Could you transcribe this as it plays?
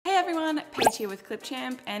Paige here with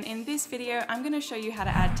CLIPCHAMP, and in this video I'm going to show you how to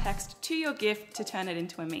add text to your GIF to turn it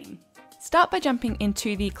into a meme. Start by jumping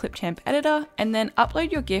into the CLIPCHAMP editor and then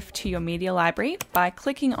upload your GIF to your media library by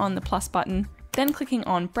clicking on the plus button, then clicking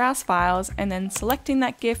on Browse Files and then selecting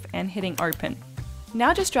that GIF and hitting Open.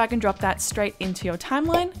 Now just drag and drop that straight into your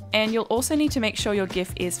timeline, and you'll also need to make sure your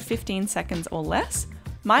GIF is 15 seconds or less.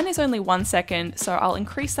 Mine is only 1 second, so I'll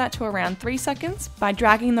increase that to around 3 seconds by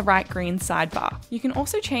dragging the right green sidebar. You can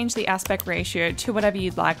also change the aspect ratio to whatever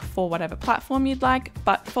you'd like for whatever platform you'd like,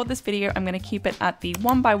 but for this video I'm going to keep it at the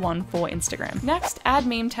 1:1 for Instagram. Next, add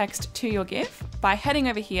meme text to your GIF by heading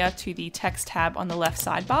over here to the text tab on the left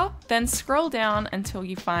sidebar, then scroll down until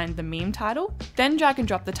you find the meme title, then drag and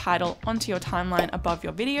drop the title onto your timeline above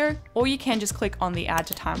your video, or you can just click on the Add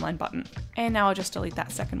to Timeline button. And now I'll just delete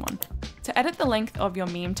that second one. To edit the length of your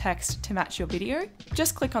meme text to match your video,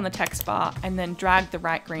 just click on the text bar and then drag the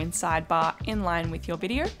right green sidebar in line with your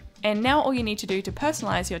video. And now all you need to do to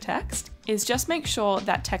personalize your text is just make sure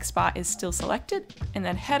that text bar is still selected, and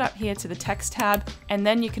then head up here to the text tab, and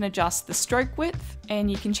then you can adjust the stroke width,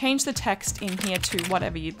 and you can change the text in here to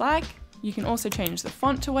whatever you'd like. You can also change the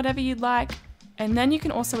font to whatever you'd like. And then you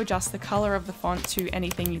can also adjust the color of the font to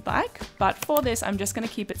anything you'd like, but for this I'm just going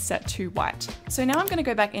to keep it set to white. So now I'm going to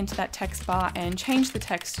go back into that text bar and change the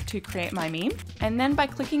text to create my meme, and then by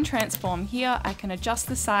clicking transform here I can adjust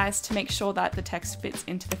the size to make sure that the text fits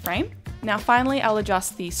into the frame. Now finally I'll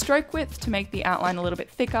adjust the stroke width to make the outline a little bit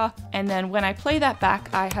thicker, and then when I play that back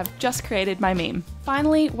I have just created my meme.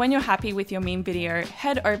 Finally, when you're happy with your meme video,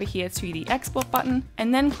 head over here to the export button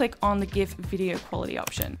and then click on the GIF video quality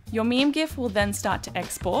option. Your meme GIF will then start to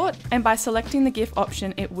export, and by selecting the GIF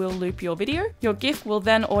option it will loop your video. Your GIF will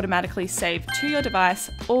then automatically save to your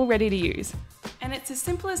device, all ready to use. And it's as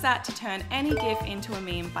simple as that to turn any GIF into a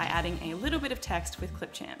meme by adding a little bit of text with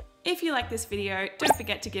CLIPCHAMP. If you like this video, don't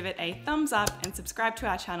forget to give it a thumbs up and subscribe to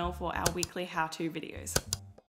our channel for our weekly how-to videos.